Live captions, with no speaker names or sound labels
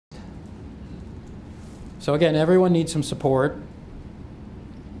So again, everyone needs some support.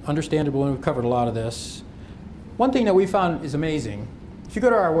 Understandable, and we've covered a lot of this. One thing that we found is amazing. If you go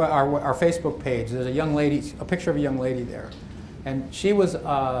to our Facebook page, there's a young lady, a picture of a young lady there. And she was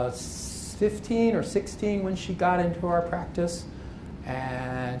 15 or 16 when she got into our practice.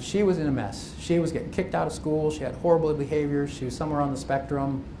 And she was in a mess. She was getting kicked out of school. She had horrible behaviors. She was somewhere on the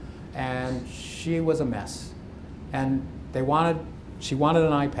spectrum. And she was a mess. And she wanted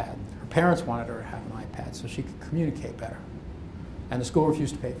an iPad. Her parents wanted her to have an iPad so she could communicate better. And the school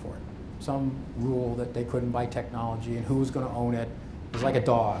refused to pay for it. Some rule that they couldn't buy technology, and who was going to own it. It was like a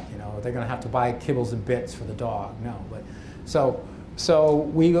dog, you know. They're going to have to buy kibbles and bits for the dog. No, but so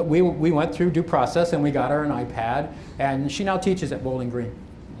we went through due process, and we got her an iPad, and she now teaches at Bowling Green.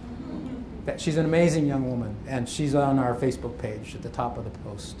 She's an amazing young woman, and she's on our Facebook page at the top of the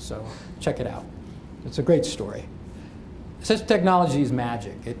post. So check it out. It's a great story. Assistive technology is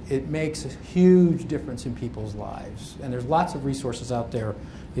magic. It makes a huge difference in people's lives. And there's lots of resources out there.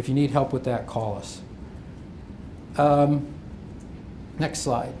 If you need help with that, call us. Next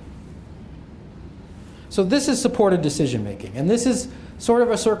slide. So this is supported decision making. And this is sort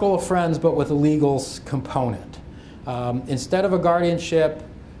of a circle of friends, but with a legal component. Instead of a guardianship,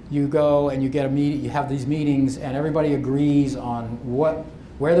 you go and you get a meeting, you have these meetings, and everybody agrees on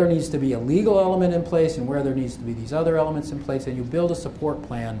where there needs to be a legal element in place and where there needs to be these other elements in place, and you build a support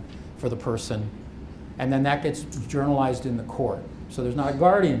plan for the person, and then that gets journalized in the court. So there's not a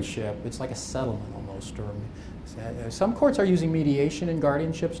guardianship, it's like a settlement almost. Or some courts are using mediation in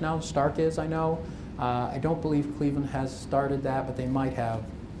guardianships now. Stark is, I know. I don't believe Cleveland has started that, but they might have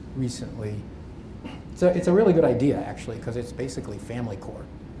recently. So it's a really good idea, actually, because it's basically family court.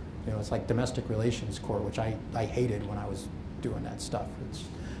 You know, it's like domestic relations court, which I hated when I was doing that stuff.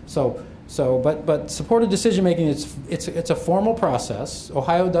 But supported decision making, it's a formal process.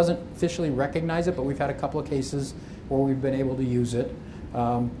 Ohio doesn't officially recognize it, but we've had a couple of cases where we've been able to use it.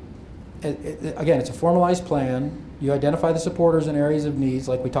 Again, it's a formalized plan. You identify the supporters and areas of needs,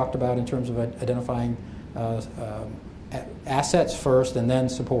 like we talked about in terms of identifying assets first and then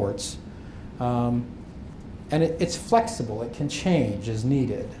supports. And it's flexible. It can change as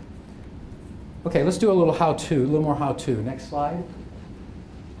needed. Okay, let's do a little how-to, a little more how-to. Next slide.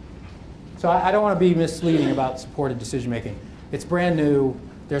 So I don't want to be misleading about supported decision-making. It's brand new.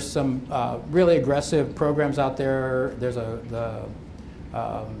 There's some really aggressive programs out there. There's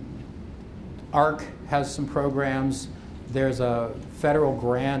ARC has some programs. There's a federal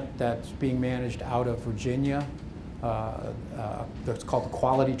grant that's being managed out of Virginia. It's called the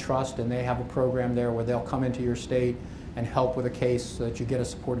Quality Trust, and they have a program there where they'll come into your state and help with a case so that you get a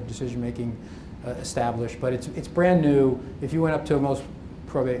supported decision-making established. But it's brand new. If you went up to most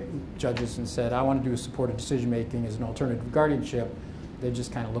probate judges and said, I want to do a supported decision-making as an alternative to guardianship, they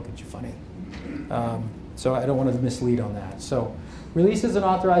just kind of look at you funny. So I don't want to mislead on that. So releases and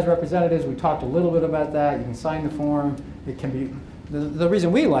authorized representatives, we talked a little bit about that. You can sign the form. It can be, the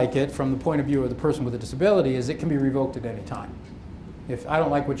reason we like it from the point of view of the person with a disability is it can be revoked at any time. If I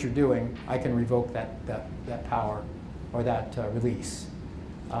don't like what you're doing, I can revoke that power or that release.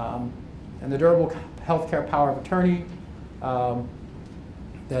 And the durable healthcare power of attorney,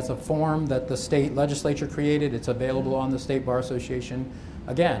 that's a form that the state legislature created. It's available on the State Bar Association.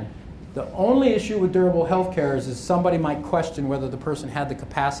 Again, the only issue with durable healthcare is somebody might question whether the person had the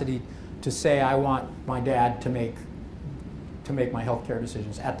capacity to say, I want my dad to make my healthcare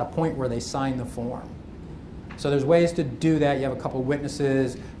decisions at the point where they sign the form. So there's ways to do that. You have a couple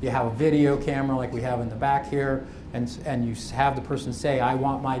witnesses. You have a video camera like we have in the back here. And you have the person say, I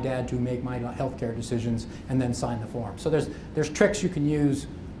want my dad to make my healthcare decisions, and then sign the form. So there's tricks you can use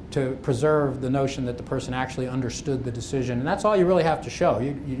to preserve the notion that the person actually understood the decision. And that's all you really have to show.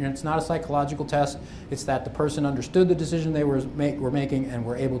 It's not a psychological test. It's that the person understood the decision they were making and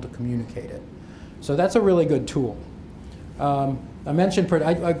were able to communicate it. So that's a really good tool. I mentioned,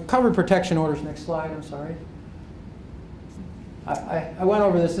 I covered protection orders. Next slide, I'm sorry. I went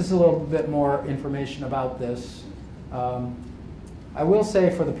over this. This is a little bit more information about this. I will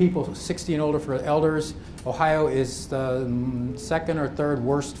say for the people 60 and older, for elders, Ohio is the second or third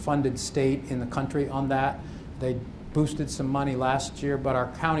worst funded state in the country on that. They boosted some money last year, but our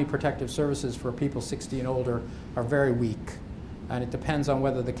county protective services for people 60 and older are very weak. And it depends on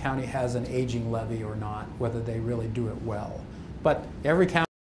whether the county has an aging levy or not, whether they really do it well. But every county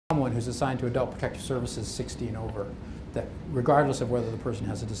has someone who's assigned to adult protective services 60 and over, that regardless of whether the person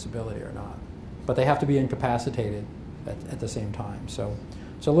has a disability or not. But they have to be incapacitated at the same time. So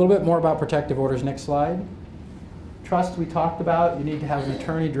a little bit more about protective orders. Next slide. Trust we talked about. You need to have an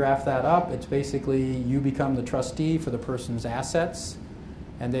attorney draft that up. It's basically you become the trustee for the person's assets,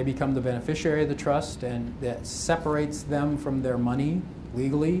 and they become the beneficiary of the trust, and that separates them from their money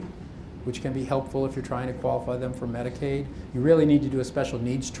legally, which can be helpful if you're trying to qualify them for Medicaid. You really need to do a special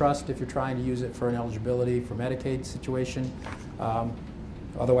needs trust if you're trying to use it for an eligibility for Medicaid situation.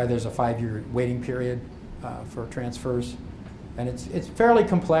 Otherwise, there's a 5-year waiting period for transfers. And it's fairly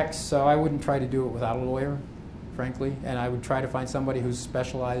complex, so I wouldn't try to do it without a lawyer, frankly. And I would try to find somebody who's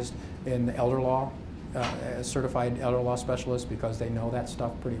specialized in the elder law, a certified elder law specialist, because they know that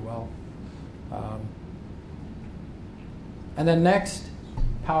stuff pretty well. And then next,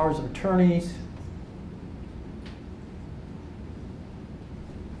 powers of attorneys.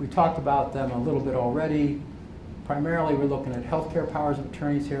 We talked about them a little bit already. Primarily, we're looking at healthcare powers of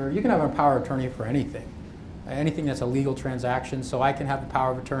attorneys here. You can have a power of attorney for anything that's a legal transaction. So I can have the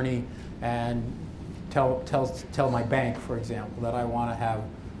power of attorney and tell my bank, for example, that I want to have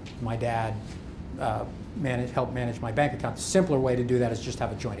my dad help manage my bank account. The simpler way to do that is just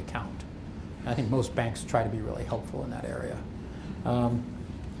have a joint account. And I think most banks try to be really helpful in that area.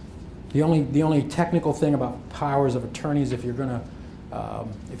 The only technical thing about powers of attorneys, if you're going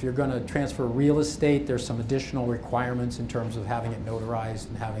to transfer real estate, there's some additional requirements in terms of having it notarized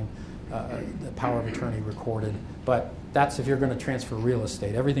and having the power of attorney recorded. But that's if you're going to transfer real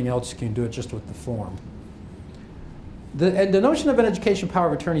estate. Everything else you can do it just with the form. And the notion of an education power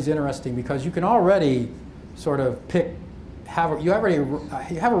of attorney is interesting because you can already sort of you have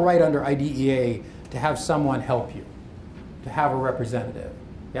a right under IDEA to have someone help you, to have a representative.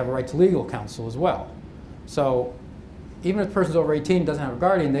 You have a right to legal counsel as well. So even if the person's over 18 and doesn't have a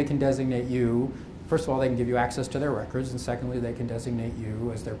guardian, they can designate you. First of all, they can give you access to their records, and secondly, they can designate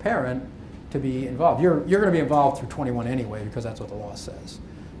you as their parent to be involved. You're going to be involved through 21 anyway, because that's what the law says.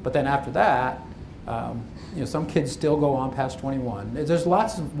 But then after that, some kids still go on past 21. There's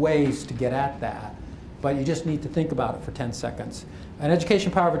lots of ways to get at that, but you just need to think about it for 10 seconds. An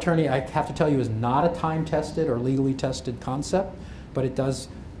education power of attorney, I have to tell you, is not a time-tested or legally tested concept, but it does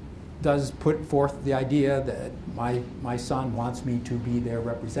put forth the idea that my son wants me to be their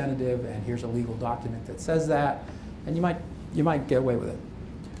representative, and here's a legal document that says that, and you might get away with it.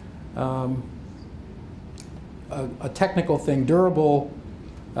 A technical thing, durable.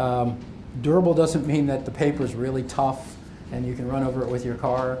 Durable doesn't mean that the paper's really tough and you can run over it with your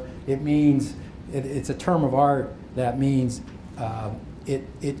car. It means it's a term of art that means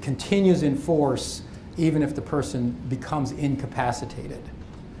it continues in force even if the person becomes incapacitated.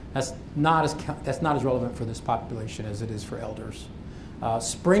 That's not as relevant for this population as it is for elders.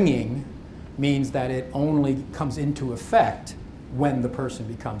 Springing means that it only comes into effect when the person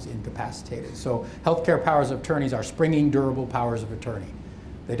becomes incapacitated. So healthcare powers of attorneys are springing durable powers of attorney.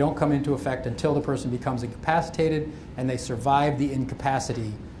 They don't come into effect until the person becomes incapacitated and they survive the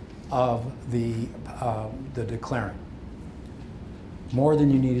incapacity of the declarant. More than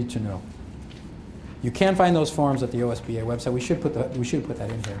you needed to know. You can find those forms at the OSBA website. We should put that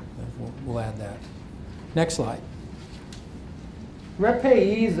in here. We'll add that. Next slide. Rep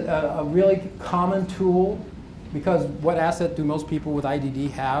Payee is a really common tool because what asset do most people with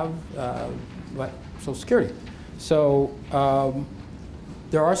IDD have? Social Security. So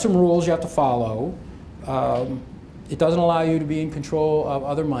there are some rules you have to follow. It doesn't allow you to be in control of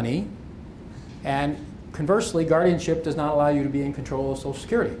other money. And conversely, guardianship does not allow you to be in control of Social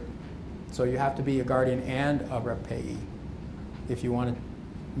Security. So you have to be a guardian and a rep payee if you want to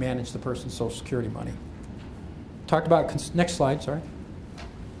manage the person's Social Security money. Talked about, next slide, sorry.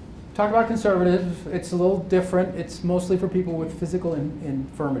 Talked about conservative. It's a little different. It's mostly for people with physical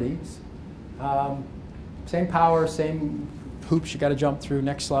infirmities. Same power, same hoops you got to jump through.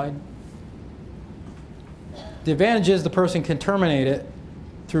 Next slide. The advantage is the person can terminate it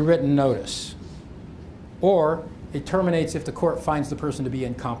through written notice. Or it terminates if the court finds the person to be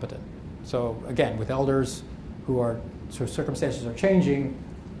incompetent. So again, with elders who are, so circumstances are changing,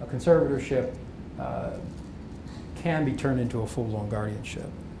 a conservatorship can be turned into a full-blown guardianship.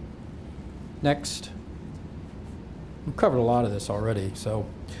 Next. We've covered a lot of this already. So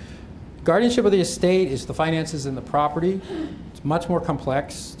guardianship of the estate is the finances and the property. It's much more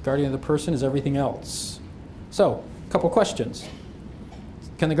complex. Guardian of the person is everything else. So, a couple questions.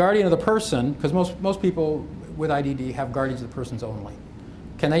 Can the guardian of the person, because most people with IDD have guardians of the persons only,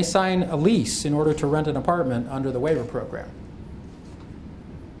 can they sign a lease in order to rent an apartment under the waiver program?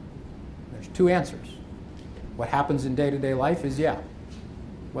 There's two answers. What happens in day-to-day life is yeah.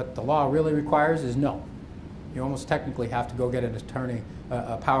 What the law really requires is no. You almost technically have to go get an attorney,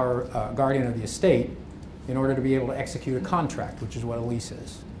 a guardian of the estate in order to be able to execute a contract, which is what a lease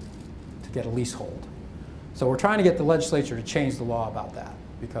is, to get a leasehold. So we're trying to get the legislature to change the law about that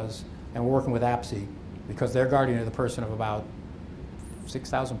and we're working with APSI because they're guardian of the person of about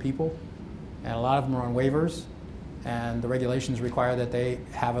 6,000 people, and a lot of them are on waivers, and the regulations require that they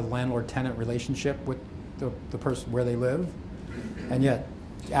have a landlord-tenant relationship with the person where they live, and yet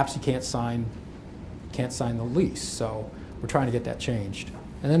APSI can't sign the lease. So we're trying to get that changed.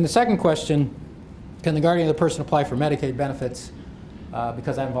 And then the second question, can the guardian of the person apply for Medicaid benefits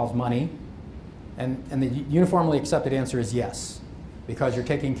because that involves money? And the uniformly accepted answer is yes, because you're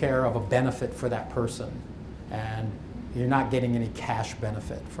taking care of a benefit for that person, and you're not getting any cash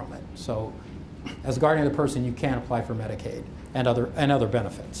benefit from it. So as a guardian of the person, you can apply for Medicaid and other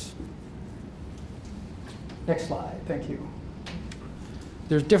benefits. Next slide, thank you.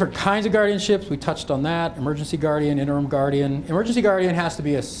 There's different kinds of guardianships. We touched on that. Emergency guardian, interim guardian. Emergency guardian has to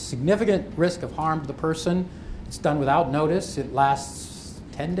be a significant risk of harm to the person. It's done without notice. It lasts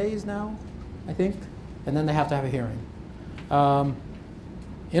 10 days now, I think, and then they have to have a hearing.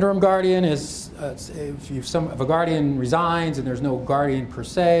 Interim guardian is if a guardian resigns and there's no guardian per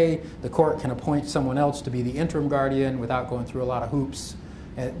se, the court can appoint someone else to be the interim guardian without going through a lot of hoops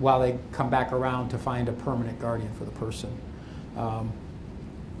while they come back around to find a permanent guardian for the person.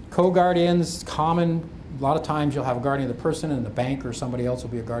 Co-guardians, common. A lot of times you'll have a guardian of the person and the bank or somebody else will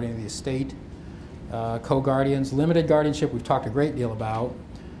be a guardian of the estate. Co-guardians, limited guardianship we've talked a great deal about.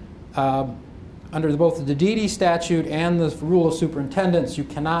 Under both the DD statute and the rule of superintendents, you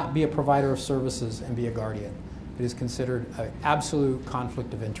cannot be a provider of services and be a guardian. It is considered an absolute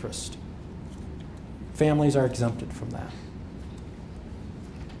conflict of interest. Families are exempted from that.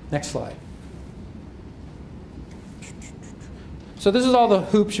 Next slide. So this is all the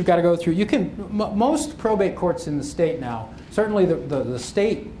hoops you've got to go through. You can, most probate courts in the state now, certainly the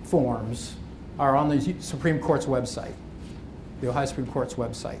state forms are on the Supreme Court's website, the Ohio Supreme Court's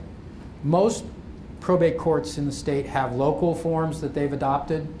website. Most probate courts in the state have local forms that they've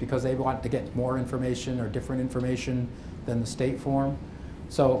adopted because they want to get more information or different information than the state form.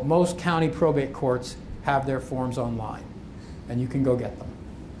 So most county probate courts have their forms online, and you can go get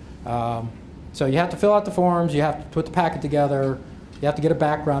them. So you have to fill out the forms, you have to put the packet together, you have to get a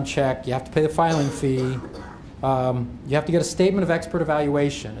background check, you have to pay the filing fee, you have to get a statement of expert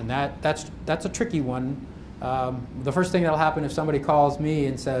evaluation, and that's a tricky one. The first thing that'll happen if somebody calls me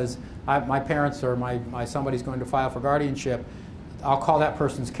and says, my parents or my somebody's going to file for guardianship, I'll call that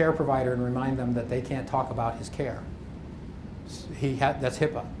person's care provider and remind them that they can't talk about his care. That's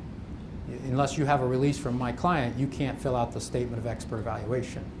HIPAA. Unless you have a release from my client, you can't fill out the statement of expert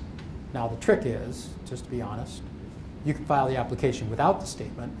evaluation. Now the trick is, just to be honest, you can file the application without the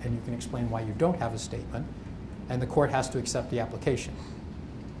statement and you can explain why you don't have a statement, and the court has to accept the application.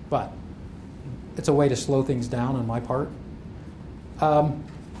 But it's a way to slow things down on my part.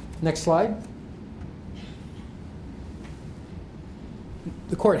 Next slide.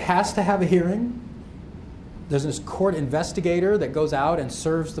 The court has to have a hearing. There's this court investigator that goes out and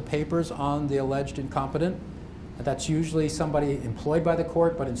serves the papers on the alleged incompetent. That's usually somebody employed by the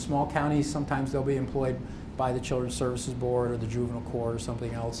court, but in small counties, sometimes they'll be employed by the Children's Services Board or the Juvenile Court or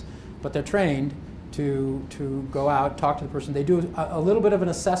something else. But they're trained to go out, talk to the person. They do a little bit of an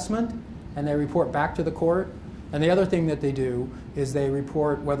assessment, and they report back to the court. And the other thing that they do is they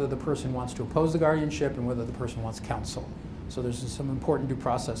report whether the person wants to oppose the guardianship and whether the person wants counsel. So there's some important due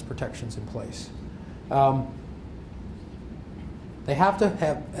process protections in place. They have to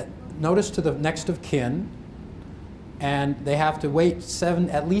have notice to the next of kin, and they have to wait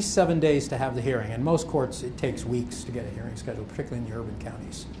at least 7 days to have the hearing. In most courts, it takes weeks to get a hearing scheduled, particularly in the urban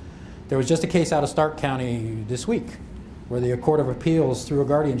counties. There was just a case out of Stark County this week where the Court of Appeals threw a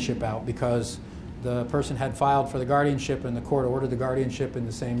guardianship out because the person had filed for the guardianship and the court ordered the guardianship in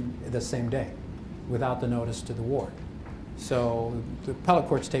the same day without the notice to the ward. So the appellate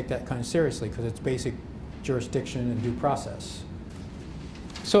courts take that kind of seriously because it's basic jurisdiction and due process.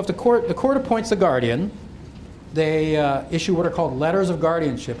 So if the court appoints the guardian, they issue what are called letters of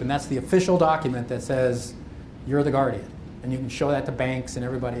guardianship, and that's the official document that says you're the guardian. And you can show that to banks and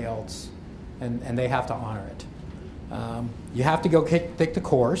everybody else, and they have to honor it. You have to go take the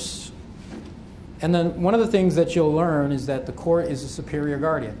course. And then one of the things that you'll learn is that the court is a superior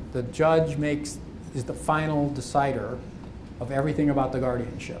guardian. The judge is the final decider of everything about the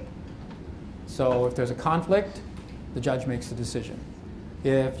guardianship. So if there's a conflict, the judge makes the decision.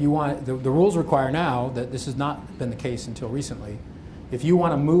 If you want, the rules require now, that this has not been the case until recently, if you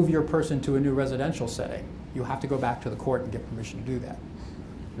want to move your person to a new residential setting, you have to go back to the court and get permission to do that.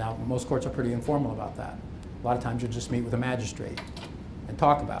 Now, most courts are pretty informal about that. A lot of times you'll just meet with a magistrate and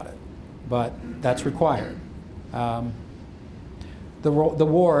talk about it, but that's required. The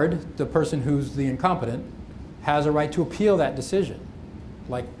ward, the person who's the incompetent, has a right to appeal that decision,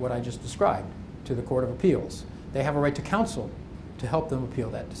 like what I just described, to the Court of Appeals. They have a right to counsel to help them appeal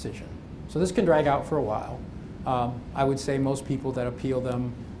that decision. So this can drag out for a while. I would say most people that appeal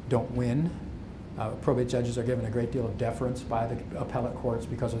them don't win. Probate judges are given a great deal of deference by the appellate courts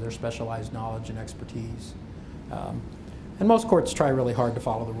because of their specialized knowledge and expertise. And most courts try really hard to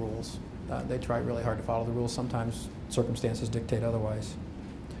follow the rules. They try really hard to follow the rules. Sometimes circumstances dictate otherwise.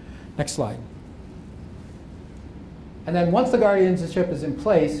 Next slide. And then once the guardianship is in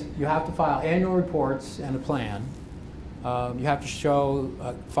place, you have to file annual reports and a plan. You have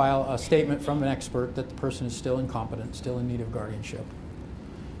to file a statement from an expert that the person is still incompetent, still in need of guardianship.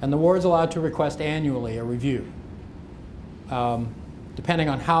 And the ward's allowed to request annually a review. Depending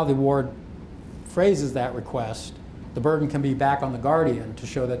on how the ward phrases that request, the burden can be back on the guardian to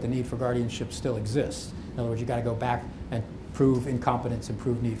show that the need for guardianship still exists. In other words, you've got to go back and prove incompetence and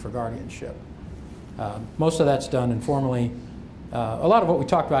prove need for guardianship. Most of that's done informally. A lot of what we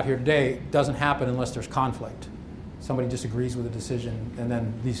talked about here today doesn't happen unless there's conflict. Somebody disagrees with a decision, and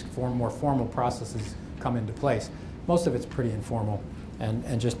then these more formal processes come into place. Most of it's pretty informal,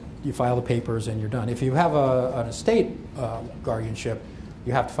 and just you file the papers and you're done. If you have an estate guardianship,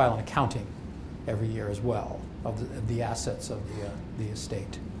 you have to file an accounting every year as well of the assets of the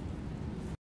estate.